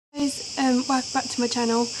welcome back to my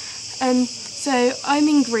channel. So I'm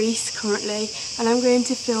in Greece currently and I'm going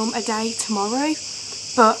to film a day tomorrow,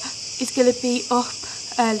 but it's going to be up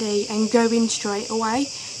early and going straight away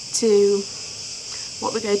to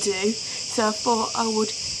what we're going to do. So I thought I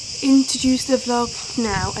would introduce the vlog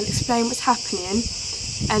now and explain what's happening,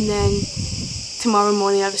 and then tomorrow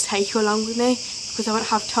morning I'll just take you along with me because I won't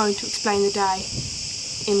have time to explain the day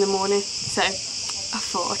in the morning. So I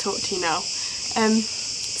thought I'd talk to you now.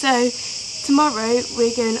 So tomorrow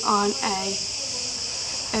we're going on a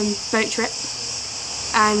boat trip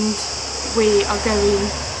and we are going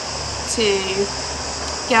to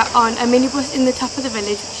get on a minibus in the top of the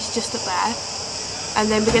village, which is just up there, and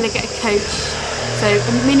then we're going to get a coach. So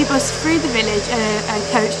a minibus through the village and a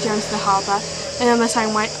coach down to the harbour, and on the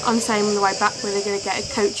same way on the way back we're going to get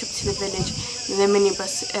a coach up to the village and then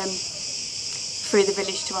minibus through the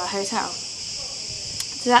village to our hotel.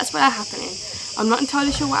 So that's what's happening. I'm not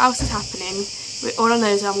entirely sure what else is happening. All I know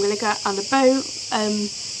is I'm going to go on the boat. I'm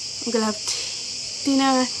going to have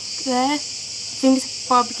dinner there. I think it's a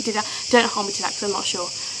barbecue dinner. Don't hold me to that because I'm not sure.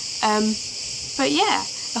 But yeah,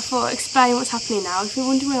 I thought I'd explain what's happening now. If you're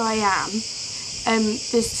wondering where I am,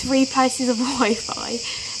 there's 3 places of Wi-Fi.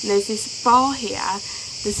 And there's this bar here,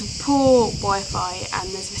 there's a poor Wi-Fi and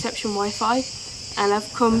there's reception Wi-Fi. And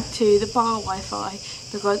I've come to the bar Wi-Fi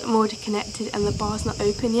because I'm already connected and the bar's not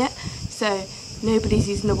open yet. So nobody's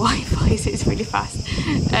using the Wi-Fi, so it's really fast.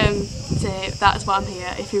 So that's why I'm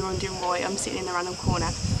here, if you're wondering why I'm sitting in a random corner.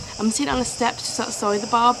 I'm sitting on the steps just outside the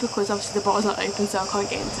bar because obviously the bar's not open, so I can't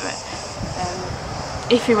get into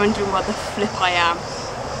it. If you're wondering what the flip I am,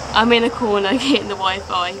 I'm in a corner getting the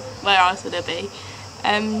Wi-Fi. Where else would I be?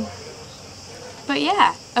 But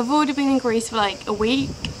yeah, I've already been in Greece for like a week.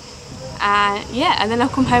 Yeah, and then I'll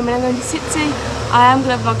come home and I'm going to Sitsi. I am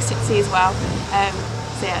going to vlog Sitsi as well.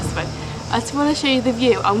 So yeah, so I just want to show you the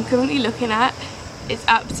view I'm currently looking at. It's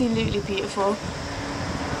absolutely beautiful.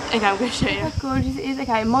 Okay, I'm going to show you how gorgeous it is.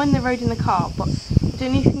 Okay, I'm on the road in the car, but I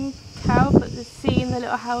don't know if you can tell, but the sea and the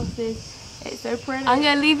little houses, it's so pretty. I'm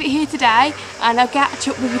going to leave it here today and I'll catch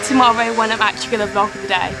up with you tomorrow when I'm actually going to vlog the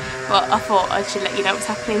day. But I thought I should let you know what's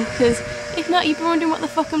happening because if not, you'd be wondering what the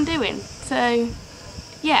fuck I'm doing. So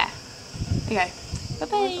yeah. Okay, bye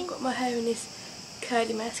bye. I've got my hair in this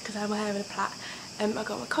curly mess because I have my hair in a plait. I've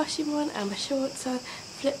got my costume on and my shorts on,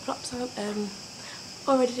 flip-flops on,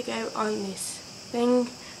 all ready to go on this thing.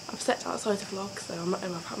 I've stepped outside the vlog so I'm not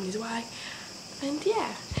in my family's way. And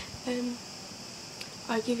yeah,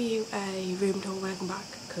 I'll give you a room tour when I come back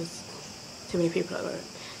because too many people at the moment.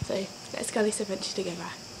 So let's go this adventure together.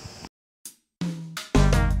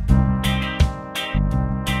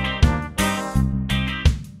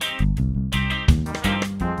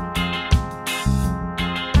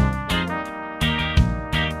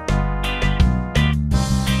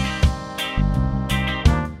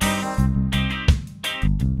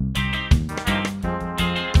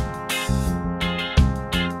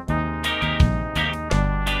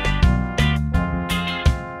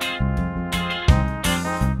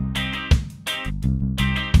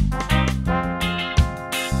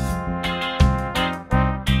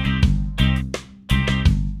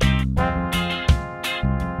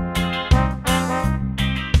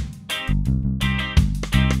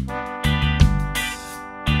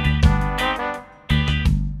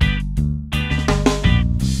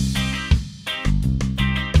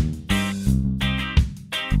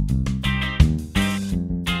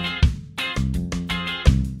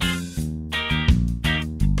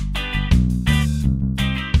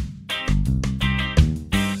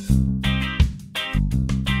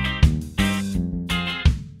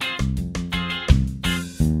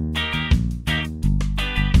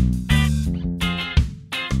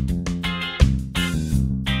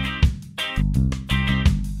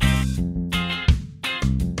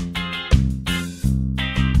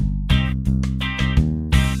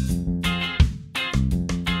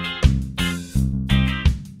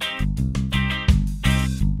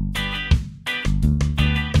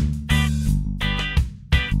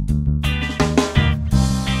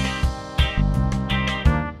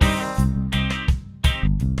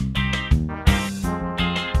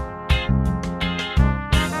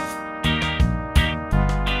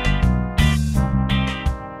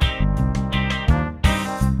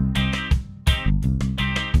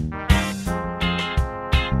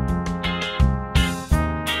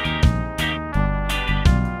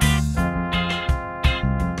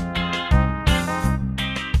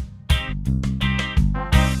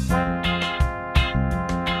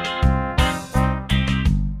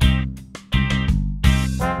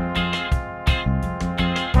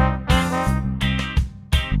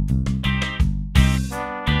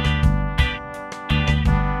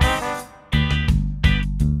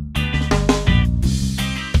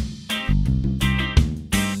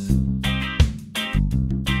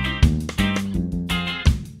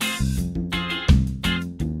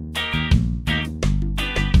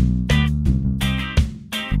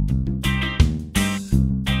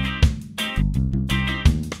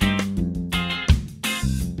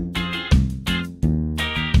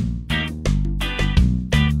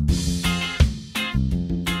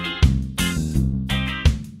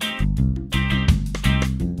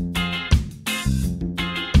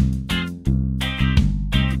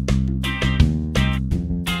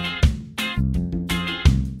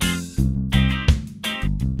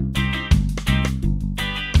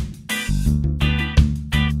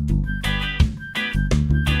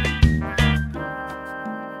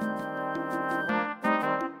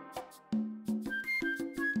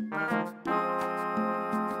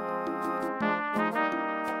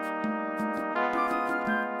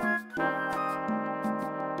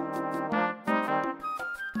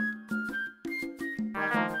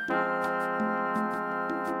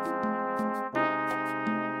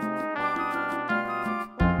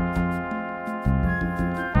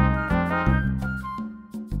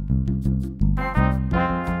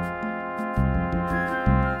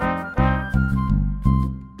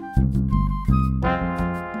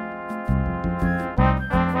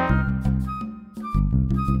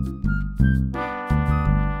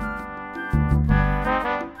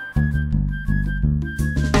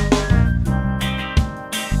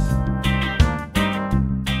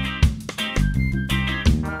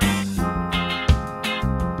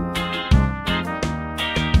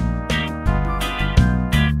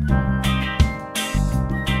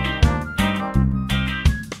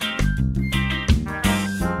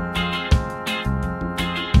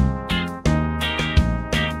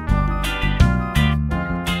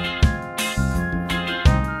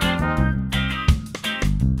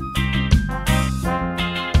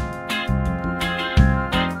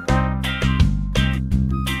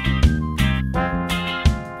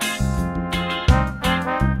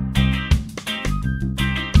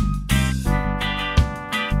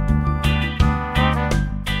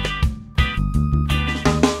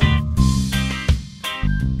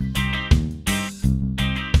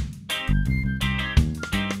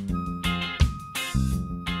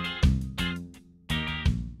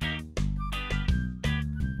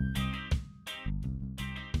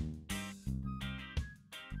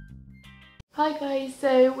 Hi guys,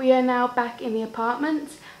 so we are now back in the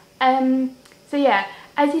apartment. So yeah,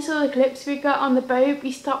 as you saw the clips we got on the boat,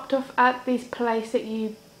 we stopped off at this place that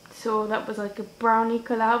you saw that was like a brownie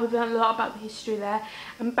colour. We've learned a lot about the history there,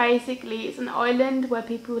 and basically it's an island where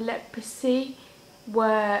people with leprosy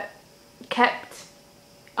were kept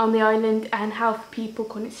on the island, and health people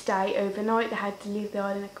couldn't stay overnight. They had to leave the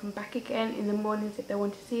island and come back again in the mornings if they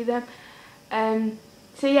wanted to see them.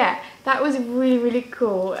 So yeah, that was really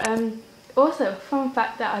cool. Also, a fun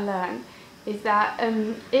fact that I learned is that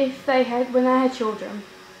when they had children,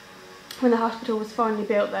 when the hospital was finally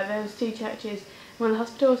built there was 2 churches. When the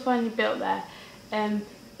hospital was finally built there,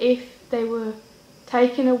 if they were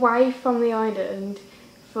taken away from the island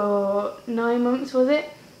for 9 months, was it?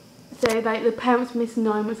 So like the parents missed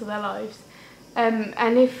 9 months of their lives,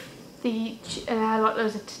 and if and like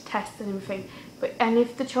loads of tests and everything, and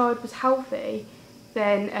if the child was healthy,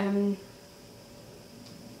 then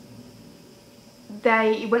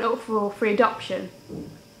they went up for free adoption,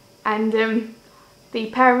 and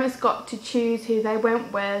the parents got to choose who they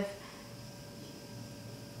went with,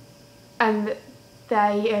 and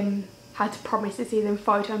they had to promise to see them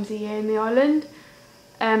 5 times a year in the island,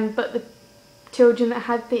 but the children that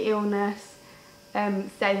had the illness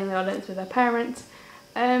stayed in the islands with their parents.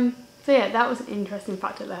 So yeah, that was an interesting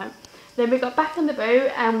fact to learn. Then we got back on the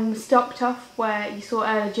boat and stopped off where you saw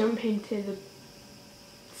Ella jump into the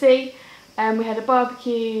sea. We had a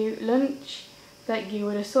barbecue lunch that you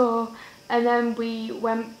would have saw, and then we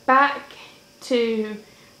went back to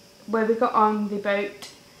where we got on the boat,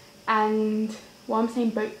 and I'm saying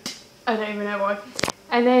boat, I don't even know why.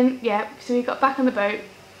 And then yeah, so we got back on the boat,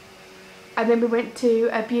 and then we went to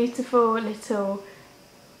a beautiful little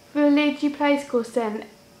villagey place called St.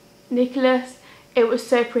 Nicholas. It was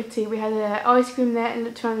so pretty. We had ice cream there and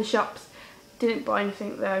looked around the shops. Didn't buy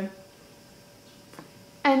anything though.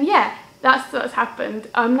 And yeah, that's what's happened.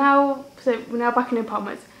 We're now back in the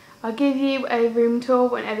apartments. I'll give you a room tour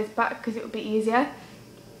when Ella's back because it will be easier.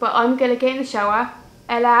 But I'm gonna get in the shower.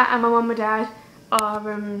 Ella and my mum and dad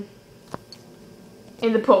are in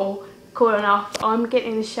the pool, cooling off. I'm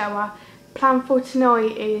getting in the shower. Plan for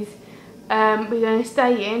tonight is we're going to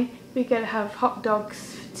stay in. We're going to have hot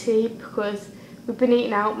dogs for tea because we've been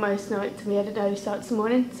eating out most nights and we had an early start this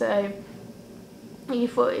morning, so you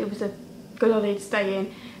thought it was a good idea to stay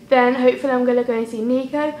in. Then hopefully I'm going to go and see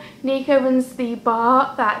Nico. Nico runs the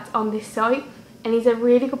bar that's on this site, and he's a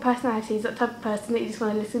really good personality. He's that type of person that you just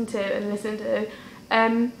want to listen to and listen to.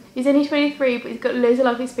 He's only 23, but he's got loads of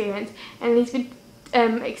life experience, and he's been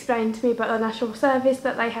explained to me about the national service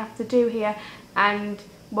that they have to do here and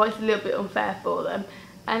why it's a little bit unfair for them.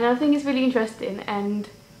 And I think it's really interesting, and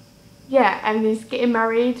yeah, and he's getting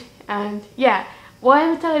married, and yeah. Why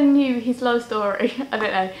am I telling you his love story? I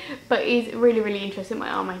don't know, but he's really interesting. My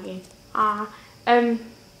arm making.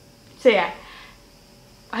 So yeah,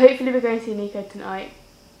 hopefully we're going to see Nico tonight.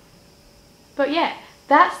 But yeah,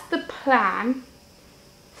 that's the plan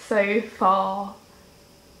so far.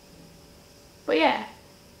 But yeah,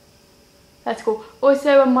 that's cool.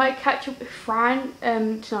 Also, I might catch up with Fran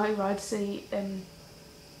tonight, right, to see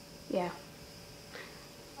yeah.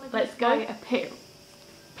 Let's go.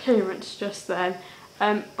 Appearance just then.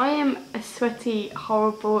 I am a sweaty,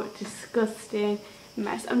 horrible, disgusting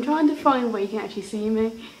mess. I'm trying to find where you can actually see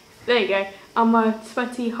me. There you go. I'm a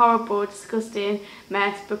sweaty, horrible, disgusting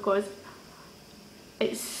mess because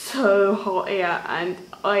it's so hot here and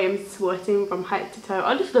I am sweating from head to toe.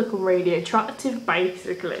 I just look really attractive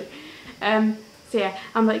basically. So yeah,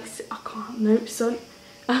 I'm like, I can't, no sun.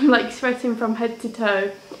 I'm like sweating from head to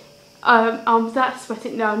toe. I'm that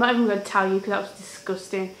sweating. No, I'm not even going to tell you because that was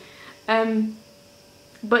disgusting.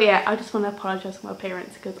 But yeah, I just want to apologise for my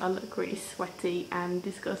appearance because I look really sweaty and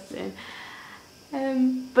disgusting.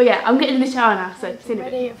 But yeah, I'm getting in the shower now, so see you in a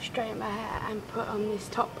bit. Ready, I've straightened my hair and put on this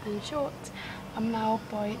top and shorts. I'm now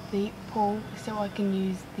by the pool so I can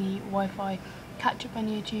use the Wi-Fi, catch up on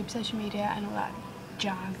YouTube, social media and all that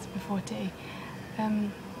jazz before tea. So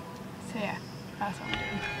yeah, that's what I'm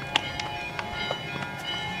doing.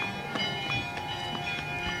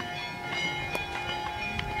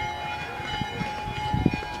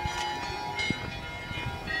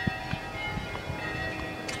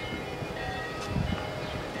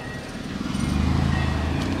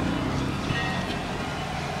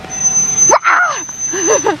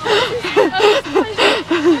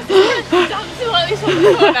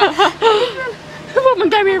 Woman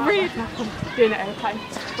gave me a read. Doing it airplane.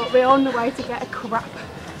 But we're on the way to get a cry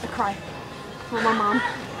for my mum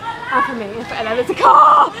and for me and for Ella. There's a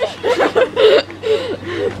car. This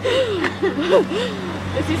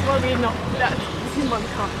is why we're not. This is why we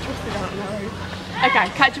can't trust it out on the road. Okay,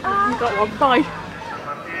 catch up when we've got one. Bye.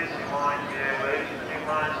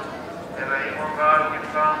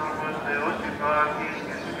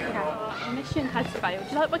 Our mission has failed.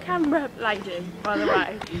 Do you like my camera lady, by the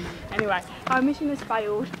way? Anyway, our mission has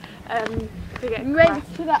failed. To get we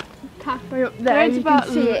went to that cafe up there. We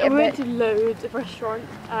went to loads of restaurants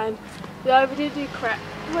and we did do crepes.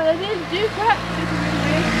 Well, they didn't do crepes, which is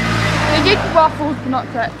really weird. They did waffles but not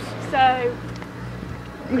crepes. So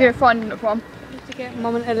I'm going to find another one. To get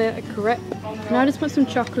Mum and Ella a crepe. Now I just want some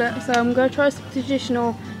chocolate, so I'm going to try some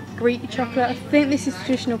traditional Greek chocolate. I think this is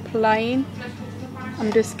traditional plain.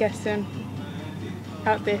 I'm just guessing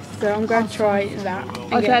at this, so I'm going to try that.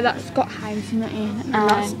 Okay, that's got hazelnut in and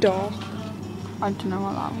that's dark. I don't know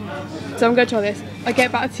what that was. So I'm going to try this. I'll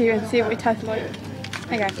get back to you and see what it tastes like.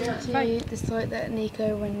 Okay. Bye. Decide that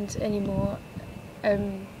Nico runs anymore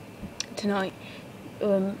tonight. We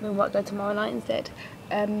might go tomorrow night instead.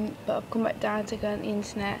 But I've come back down to go on the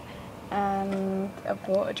internet and I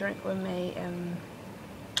brought a drink with me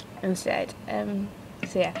instead.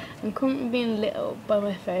 So yeah, I'm currently being lit up by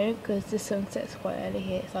my phone because the sun sets quite early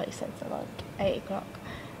here. It's like sets at like 8 o'clock.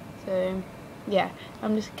 So yeah,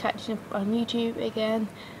 I'm just catching up on YouTube again,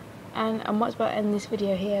 and I might as well end this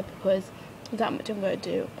video here because there's that much I'm going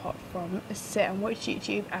to do apart from sit and watch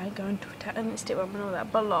YouTube and go on Twitter and Instagram and all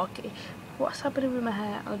that malarkey. What's happening with my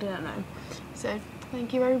hair, I don't know. So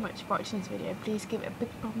thank you very much for watching this video. Please give it a big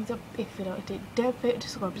thumbs up if you liked it. Don't forget to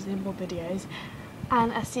subscribe to see more videos.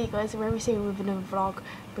 And I'll see you guys very soon with another vlog,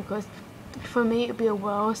 because for me it'll be a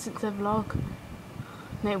while since I vlog.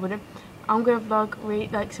 No, it wouldn't. I'm going to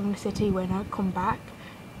vlog like some city when I come back,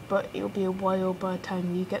 but it'll be a while by the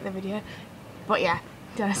time you get the video. But yeah,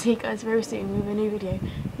 so I'll see you guys very soon with a new video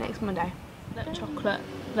next Monday. That chocolate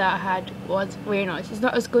that I had was really nice. It's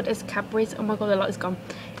not as good as Cadbury's. Oh my god, the light's gone.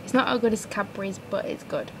 It's not as good as Cadbury's, but it's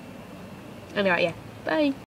good. Anyway, yeah. Bye.